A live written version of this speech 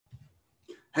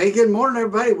Hey, good morning,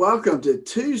 everybody. Welcome to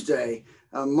Tuesday,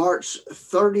 March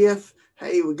 30th.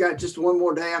 Hey, we got just one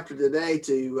more day after today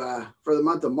for the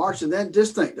month of March, and then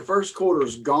just think the first quarter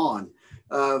is gone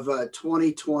of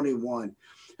 2021.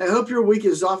 I hope your week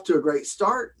is off to a great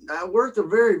start. We're at the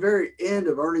very, very end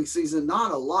of earnings season.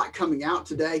 Not a lot coming out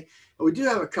today. We do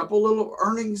have a couple little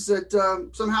earnings that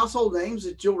some household names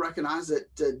that you'll recognize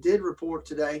that did report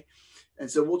today. And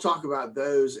so we'll talk about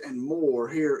those and more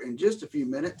here in just a few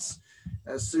minutes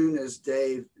as soon as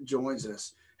Dave joins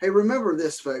us. Hey, remember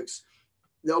this, folks.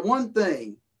 The only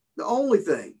thing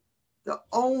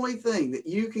that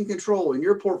you can control in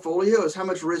your portfolio is how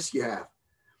much risk you have.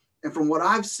 And from what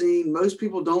I've seen, most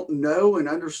people don't know and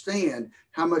understand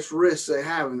how much risk they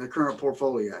have in their current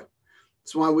portfolio.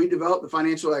 That's why we developed the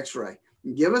Financial X-Ray.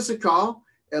 Give us a call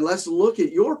and let's look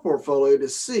at your portfolio to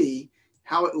see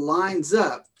how it lines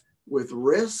up with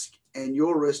risk and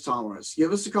your risk tolerance.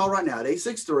 Give us a call right now at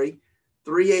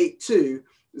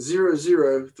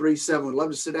 863-382-0037. We'd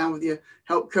love to sit down with you,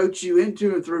 help coach you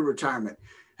into and through retirement.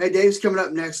 Hey, Dave's coming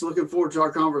up next. Looking forward to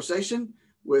our conversation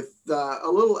with a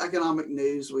little economic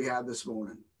news we had this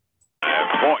morning.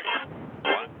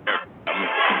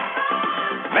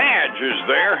 Madge is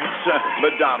there. It's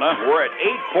Madonna. We're at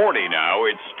 8:40 now.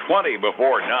 It's 20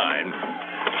 before 9.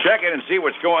 Check in and see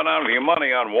what's going on with your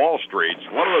money on Wall Street.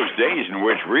 It's one of those days in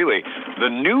which really the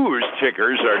news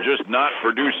tickers are just not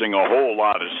producing a whole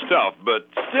lot of stuff, but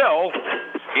still,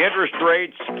 interest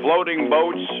rates, floating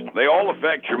boats, they all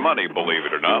affect your money, believe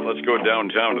it or not. Let's go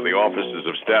downtown to the offices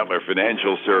of Statler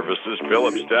Financial Services.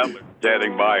 Phillip Statler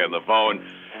standing by on the phone.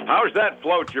 How's that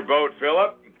float your boat,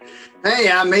 Phillip?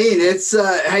 Hey, I mean,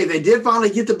 hey, they did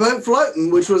finally get the boat floating,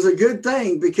 which was a good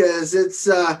thing because it's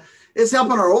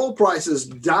helping our oil prices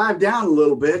dive down a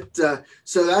little bit.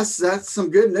 So that's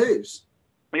some good news.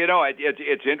 You know,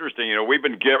 it's interesting. You know,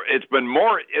 it's been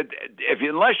more,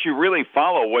 unless you really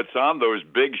follow what's on those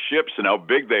big ships and how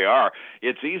big they are,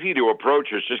 it's easy to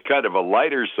approach as just kind of a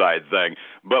lighter side thing.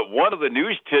 But one of the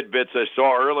news tidbits I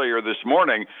saw earlier this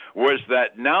morning was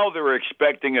that now they're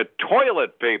expecting a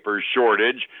toilet paper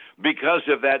shortage because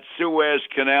of that Suez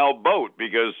Canal boat,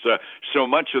 because so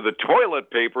much of the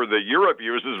toilet paper that Europe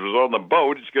uses was on the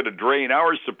boat. It's going to drain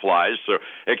our supplies, so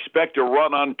expect a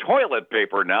run on toilet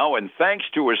paper now, and thanks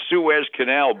to a Suez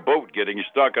Canal boat getting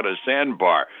stuck on a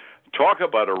sandbar. Talk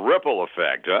about a ripple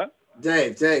effect, huh?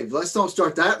 Dave, let's don't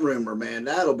start that rumor, man.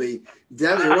 That'll be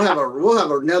definitely. We'll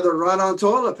have another run on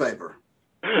toilet paper.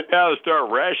 Yeah, they'll start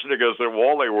rationing us at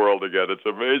Wally World again. It's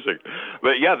amazing.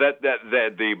 But yeah, that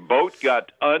the boat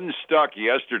got unstuck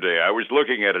yesterday. I was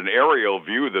looking at an aerial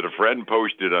view that a friend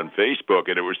posted on Facebook,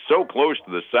 and it was so close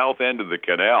to the south end of the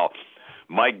canal.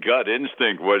 My gut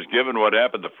instinct was, given what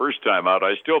happened the first time out,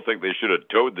 I still think they should have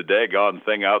towed the daggone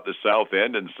thing out the south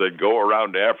end and said, go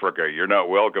around Africa. You're not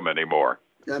welcome anymore.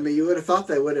 I mean, you would have thought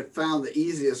they would have found the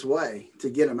easiest way to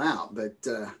get them out, but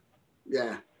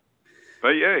yeah. But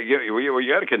yeah, you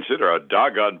got to consider how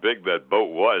doggone big that boat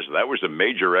was. That was a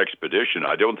major expedition.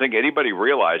 I don't think anybody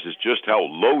realizes just how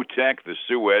low-tech the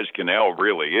Suez Canal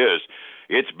really is.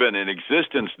 It's been in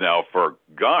existence now for,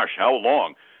 gosh, how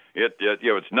long?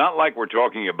 It's not like we're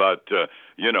talking about,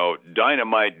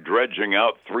 dynamite dredging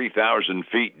out 3,000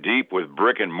 feet deep with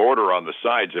brick and mortar on the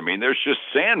sides. I mean, there's just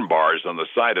sandbars on the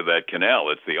side of that canal.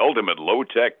 It's the ultimate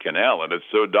low-tech canal, and it's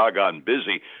so doggone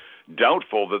busy.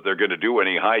 Doubtful that they're going to do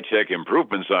any high-tech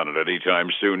improvements on it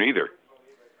anytime soon either.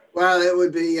 Well, it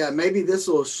would be maybe this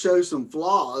will show some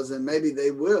flaws, and maybe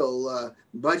they will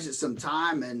budget some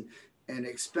time and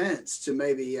expense to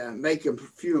maybe make a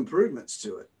few improvements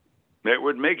to it. It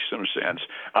would make some sense.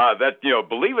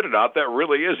 Believe it or not, that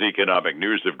really is economic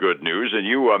news of good news. And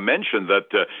you mentioned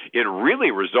that it really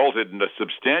resulted in a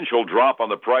substantial drop on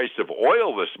the price of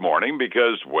oil this morning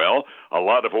because, well, a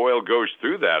lot of oil goes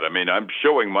through that. I mean, I'm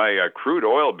showing my crude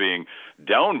oil being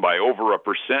down by over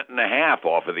 1.5%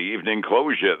 off of the evening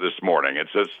close yet this morning.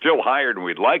 It's still higher than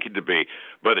we'd like it to be,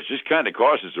 but it just kind of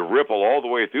causes a ripple all the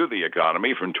way through the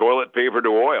economy from toilet paper to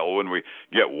oil when we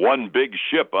get one big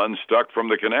ship unstuck from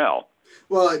the canal.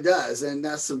 Well, it does, and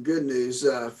that's some good news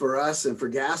for us and for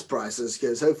gas prices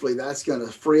because hopefully that's going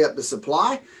to free up the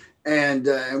supply, and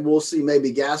we'll see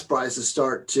maybe gas prices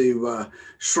start to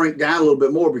shrink down a little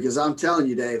bit more because I'm telling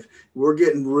you, Dave, we're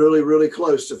getting really, really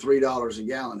close to $3 a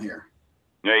gallon here.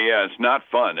 Yeah, it's not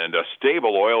fun. And a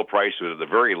stable oil price would at the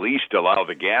very least allow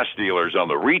the gas dealers on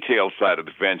the retail side of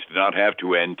the fence to not have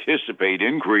to anticipate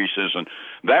increases. And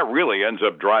that really ends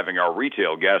up driving our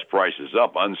retail gas prices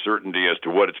up, uncertainty as to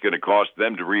what it's going to cost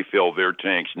them to refill their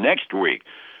tanks next week.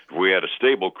 If we had a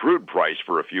stable crude price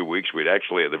for a few weeks, we'd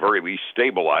actually at the very least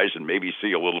stabilize and maybe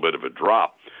see a little bit of a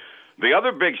drop. The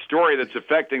other big story that's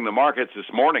affecting the markets this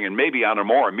morning, and maybe on a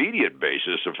more immediate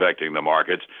basis affecting the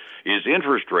markets, is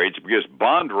interest rates, because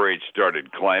bond rates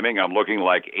started climbing. I'm looking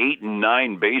like 8 and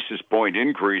 9 basis point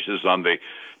increases on the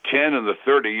 10 and the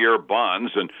 30-year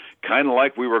bonds, and kind of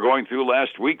like we were going through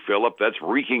last week, Philip, that's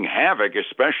wreaking havoc,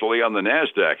 especially on the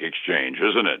NASDAQ exchange,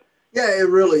 isn't it? Yeah, it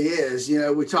really is.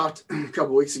 We talked a couple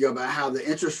of weeks ago about how the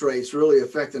interest rates really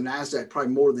affect the NASDAQ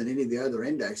probably more than any of the other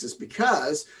indexes,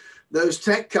 because those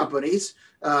tech companies,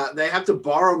 they have to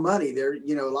borrow money. They're,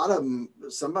 a lot of them,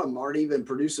 some of them aren't even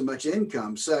producing much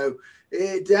income. So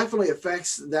it definitely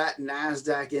affects that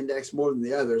NASDAQ index more than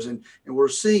the others. And we're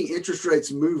seeing interest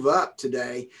rates move up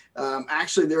today.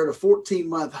 Actually, they're at a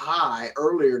 14-month high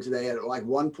earlier today at like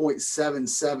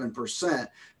 1.77%.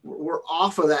 We're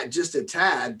off of that just a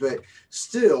tad, but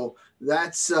still,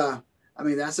 that's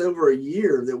over a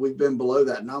year that we've been below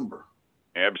that number.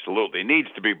 Absolutely. It needs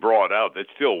to be brought out that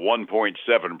still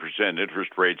 1.7%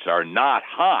 interest rates are not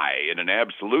high in an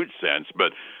absolute sense,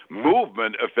 but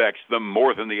movement affects them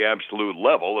more than the absolute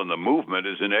level, and the movement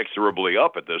is inexorably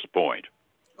up at this point.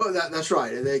 Oh, that's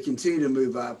right. They continue to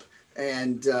move up,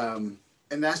 and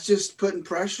that's just putting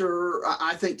pressure,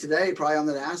 I think, today probably on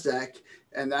the NASDAQ,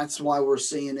 and that's why we're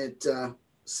seeing it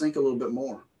sink a little bit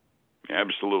more.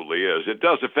 Absolutely is. It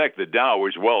does affect the Dow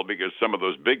as well, because some of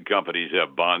those big companies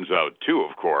have bonds out too,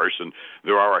 of course, and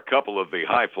there are a couple of the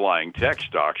high-flying tech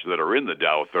stocks that are in the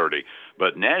Dow 30.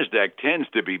 But NASDAQ tends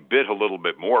to be bit a little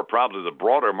bit more. Probably the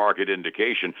broader market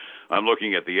indication, I'm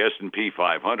looking at the S&P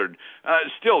 500,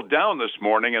 still down this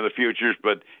morning in the futures,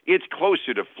 but it's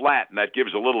closer to flat, and that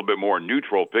gives a little bit more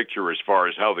neutral picture as far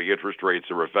as how the interest rates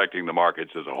are affecting the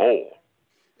markets as a whole.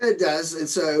 It does. And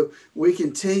so we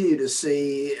continue to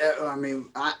see,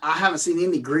 I haven't seen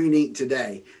any green ink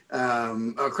today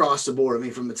across the board. I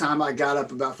mean, from the time I got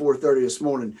up about 4:30 this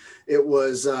morning, it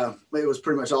was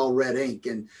pretty much all red ink.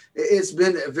 And it's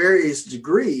been at various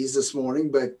degrees this morning,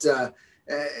 but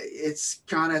it's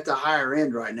kind of at the higher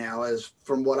end right now, as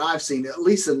from what I've seen, at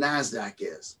least the NASDAQ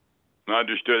is.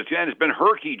 Understood. And it's been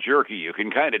herky-jerky. You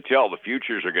can kind of tell the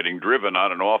futures are getting driven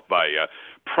on and off by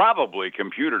probably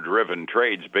computer-driven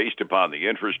trades based upon the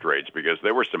interest rates, because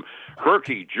there were some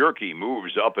herky-jerky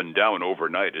moves up and down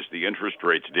overnight as the interest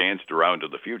rates danced around to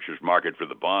the futures market for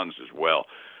the bonds as well.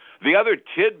 The other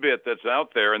tidbit that's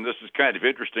out there, and this is kind of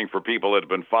interesting for people that have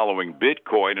been following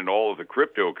Bitcoin and all of the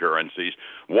cryptocurrencies,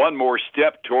 one more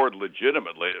step toward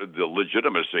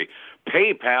legitimacy.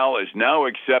 PayPal is now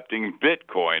accepting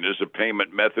Bitcoin as a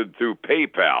payment method through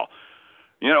PayPal.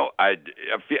 A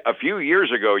few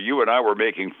years ago, you and I were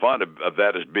making fun of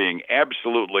that as being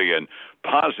absolutely and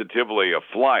positively a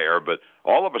flyer, but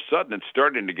all of a sudden it's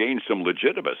starting to gain some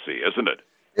legitimacy, isn't it?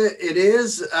 It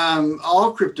is.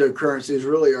 All cryptocurrencies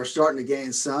really are starting to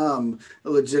gain some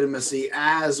legitimacy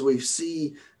as we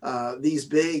see these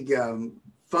big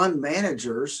fund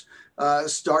managers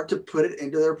start to put it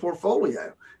into their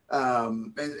portfolio.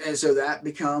 And so that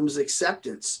becomes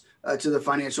acceptance to the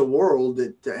financial world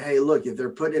that, hey, look, if they're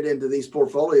putting it into these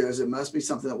portfolios, it must be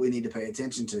something that we need to pay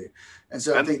attention to. And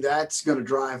so I think that's going to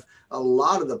drive a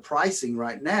lot of the pricing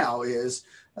right now is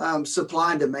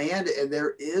supply and demand, and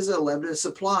there is a limited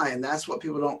supply. And that's what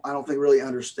people I don't think really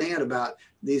understand about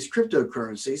these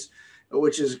cryptocurrencies,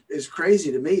 which is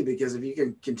crazy to me, because if you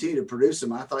can continue to produce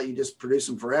them, I thought you just produce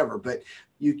them forever, but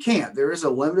you can't. There is a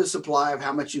limited supply of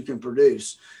how much you can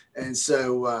produce. And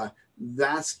so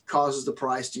that causes the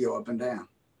price to go up and down.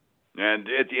 And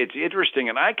it's interesting,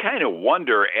 and I kind of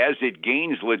wonder, as it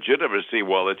gains legitimacy,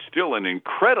 while it's still an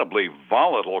incredibly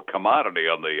volatile commodity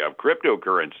on the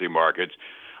cryptocurrency markets,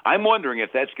 I'm wondering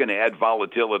if that's going to add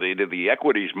volatility to the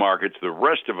equities markets the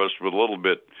rest of us with a little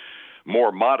bit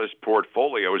more modest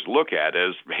portfolios look at,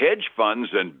 as hedge funds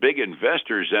and big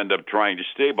investors end up trying to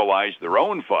stabilize their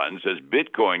own funds as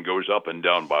Bitcoin goes up and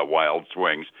down by wild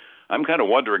swings. I'm kind of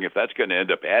wondering if that's going to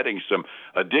end up adding some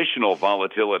additional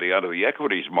volatility out of the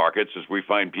equities markets as we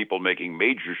find people making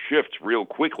major shifts real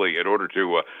quickly in order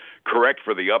to correct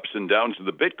for the ups and downs of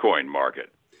the Bitcoin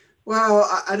market. Well,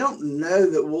 I don't know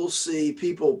that we'll see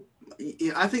people.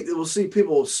 I think that we'll see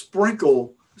people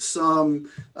sprinkle some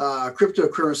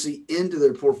cryptocurrency into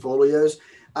their portfolios.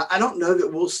 I don't know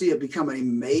that we'll see it become a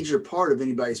major part of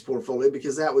anybody's portfolio,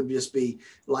 because that would just be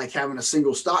like having a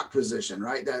single stock position,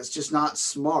 right? That's just not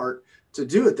smart to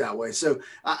do it that way. So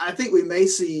I think we may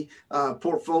see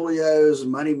portfolios,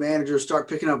 money managers start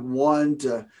picking up 1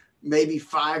 to maybe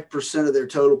 5% of their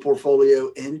total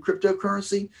portfolio in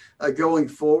cryptocurrency going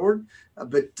forward.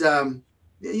 But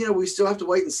we still have to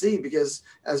wait and see, because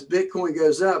as Bitcoin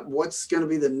goes up, what's going to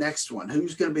be the next one?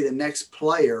 Who's going to be the next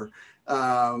player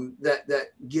that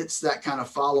gets that kind of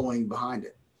following behind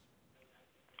it?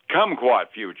 kumquat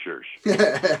futures.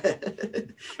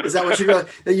 Is that what you're going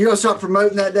to start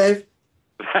promoting that, Dave?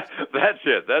 That's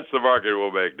it. That's the market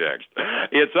we'll make next.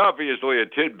 It's obviously a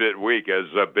tidbit week as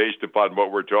based upon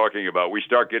what we're talking about. We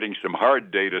start getting some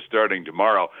hard data starting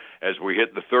tomorrow as we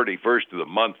hit the 31st of the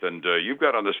month. And you've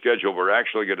got on the schedule, we're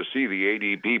actually going to see the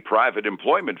ADP private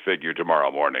employment figure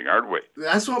tomorrow morning, aren't we?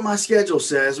 That's what my schedule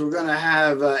says. We're going to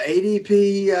have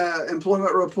ADP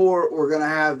employment report. We're going to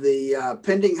have the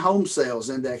pending home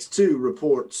sales index 2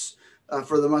 reports.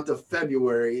 For the month of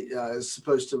February is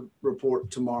supposed to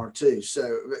report tomorrow too.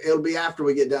 So it'll be after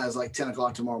we get done. It's like 10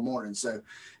 o'clock tomorrow morning. So,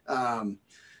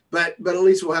 but at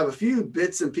least we'll have a few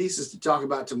bits and pieces to talk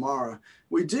about tomorrow.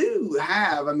 We do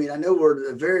have, I mean, I know we're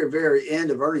at the very, very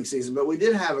end of earnings season, but we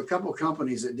did have a couple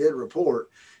companies that did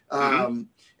report. And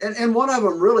one of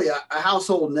them really a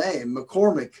household name,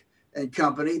 McCormick and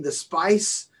Company, the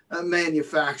spice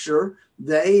manufacturer.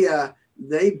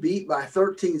 They beat by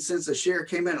 13 cents a share,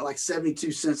 came in at like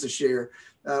 72 cents a share.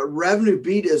 Revenue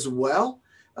beat as well.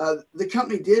 The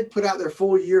company did put out their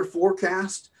full year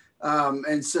forecast.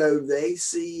 And so they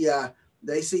see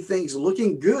things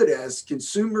looking good as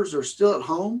consumers are still at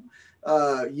home,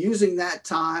 using that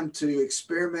time to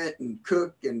experiment and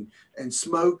cook and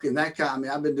smoke and that kind. I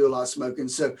mean, I've been doing a lot of smoking.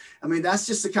 So, I mean, that's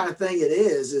just the kind of thing it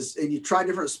is, and you try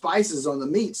different spices on the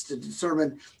meats to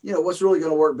determine, what's really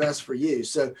going to work best for you.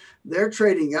 So they're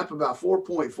trading up about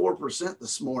 4.4%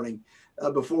 this morning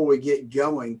before we get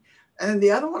going. And then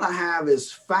the other one I have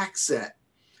is FactSet.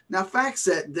 Now,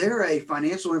 FactSet, they're a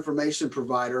financial information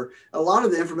provider. A lot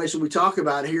of the information we talk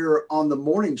about here on the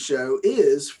morning show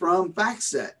is from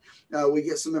FactSet. We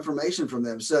get some information from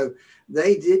them. So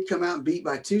they did come out and beat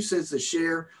by 2 cents a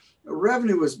share.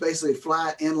 Revenue was basically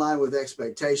flat, in line with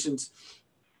expectations.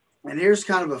 And here's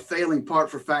kind of a failing part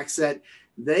for FactSet.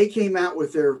 They came out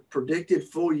with their predicted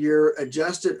full year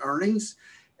adjusted earnings,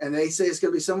 and they say it's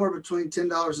going to be somewhere between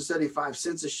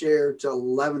 $10.75 a share to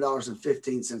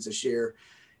 $11.15 a share.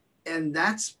 And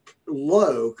that's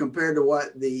low compared to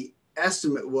what the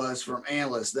estimate was from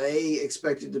analysts. They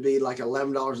expected to be like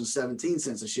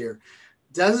 $11.17 a share.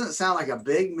 Doesn't sound like a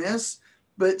big miss,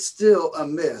 but still a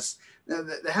miss. Now,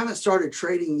 they haven't started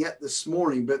trading yet this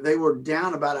morning, but they were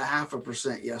down about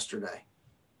 0.5% yesterday.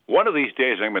 One of these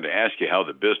days, I'm going to ask you how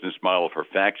the business model for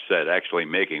FactSet actually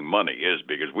making money is,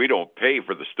 because we don't pay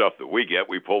for the stuff that we get.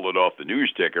 We pull it off the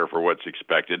news ticker for what's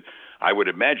expected. I would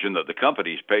imagine that the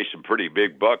companies pay some pretty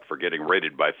big buck for getting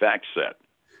rated by FactSet.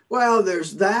 Well,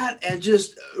 there's that, and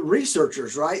just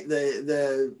researchers, right?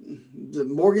 The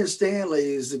Morgan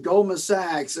Stanleys, the Goldman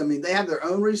Sachs. I mean, they have their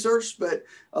own research, but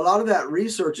a lot of that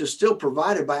research is still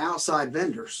provided by outside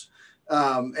vendors.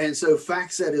 And so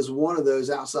FactSet is one of those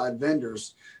outside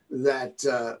vendors that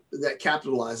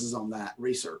capitalizes on that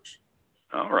research.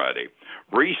 All righty.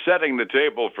 Resetting the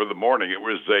table for the morning. It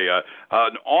was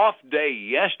an off day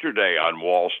yesterday on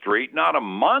Wall Street. Not a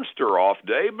monster off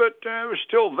day, but it was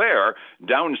still there.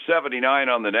 Down 79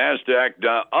 on the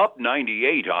NASDAQ, up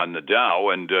 98 on the Dow,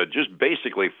 and just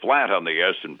basically flat on the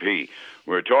S&P.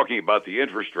 We're talking about the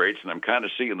interest rates, and I'm kind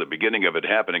of seeing the beginning of it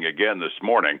happening again this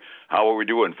morning. How are we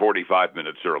doing 45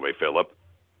 minutes early, Phillip?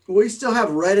 We still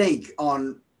have red ink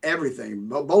on everything,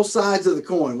 both sides of the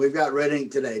coin. We've got red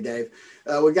ink today, Dave.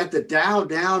 We got the Dow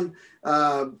down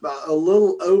a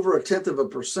little over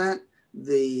 0.1%.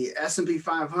 The S&P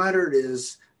 500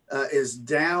 is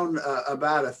down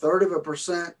about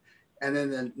 1/3%, and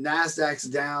then the Nasdaq's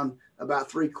down about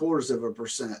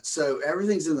 0.75%. So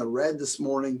everything's in the red this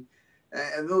morning.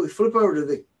 And then we flip over to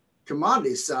the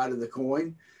commodities side of the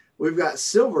coin. We've got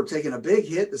silver taking a big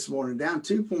hit this morning, down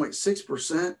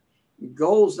 2.6%.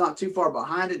 Gold's not too far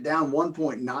behind it, down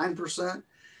 1.9%.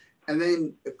 And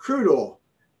then crude oil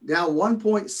down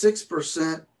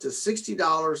 1.6% to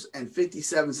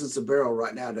 $60.57 a barrel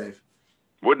right now, Dave.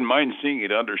 Wouldn't mind seeing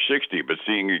it under 60, but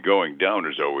seeing it going down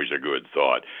is always a good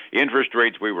thought. Interest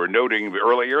rates we were noting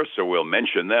earlier, so we'll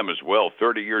mention them as well.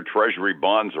 30-year Treasury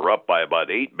bonds are up by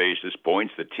about 8 basis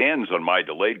points. The 10s on my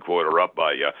delayed quote are up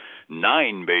by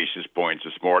 9 basis points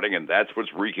this morning, and that's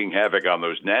what's wreaking havoc on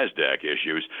those NASDAQ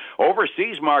issues.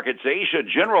 Overseas markets, Asia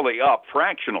generally up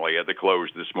fractionally at the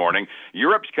close this morning.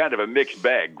 Europe's kind of a mixed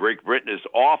bag. Great Britain is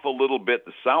off a little bit,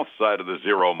 the south side of the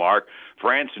zero mark.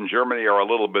 France and Germany are a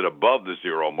little bit above the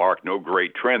zero mark. No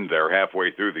great trend there halfway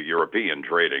through the European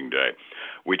trading day.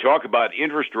 We talk about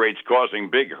interest rates causing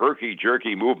big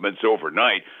herky-jerky movements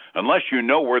overnight. Unless you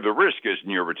know where the risk is in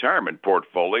your retirement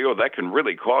portfolio, that can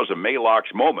really cause a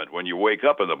Maalox moment when you wake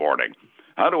up in the morning.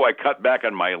 How do I cut back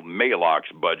on my Maalox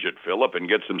budget, Phillip, and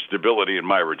get some stability in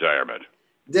my retirement?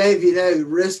 Dave,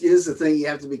 risk is the thing you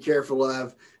have to be careful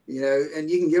of. And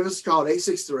you can give us a call at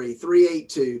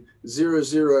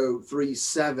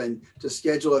 863-382-0037 to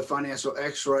schedule a financial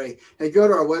x-ray. Hey, go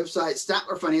to our website,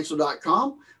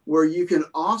 statlerfinancial.com, where you can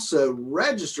also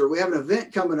register. We have an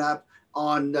event coming up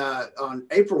on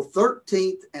April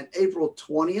 13th and April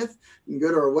 20th. You can go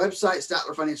to our website,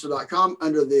 statlerfinancial.com,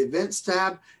 under the events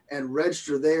tab and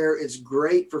register there. It's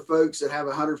great for folks that have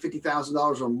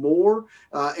 $150,000 or more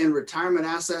in retirement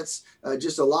assets.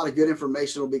 Just a lot of good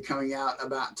information will be coming out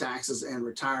about taxes and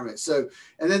retirement. So,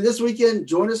 and then this weekend,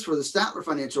 join us for the Statler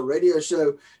Financial Radio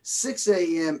Show, 6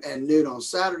 a.m. and noon on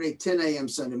Saturday, 10 a.m.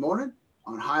 Sunday morning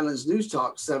on Highlands News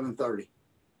Talk, 730.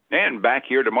 And back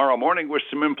here tomorrow morning with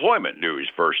some employment news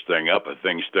first thing up if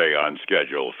things stay on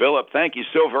schedule. Phillip, thank you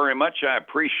so very much. I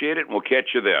appreciate it, and we'll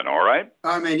catch you then, all right?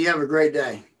 All right, man. You have a great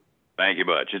day. Thank you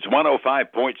much. It's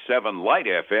 105.7 Light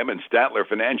FM and Statler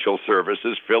Financial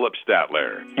Services, Phillip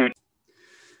Statler.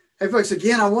 Hey, folks,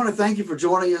 again, I want to thank you for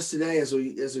joining us today as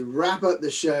we wrap up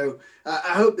the show.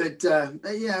 I hope that, a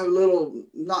little,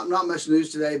 not much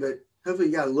news today, but hopefully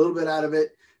you got a little bit out of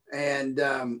it. And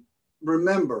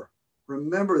remember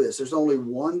this, there's only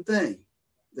one thing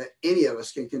that any of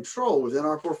us can control within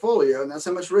our portfolio, and that's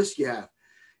how much risk you have.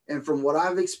 And from what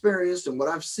I've experienced and what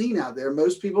I've seen out there,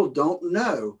 most people don't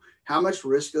know how much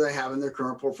risk they have in their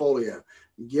current portfolio.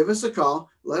 Give us a call.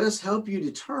 Let us help you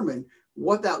determine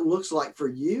what that looks like for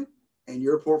you and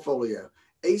your portfolio.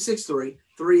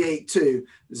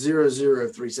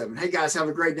 863-382-0037. Hey, guys, have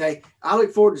a great day. I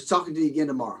look forward to talking to you again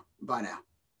tomorrow. Bye now.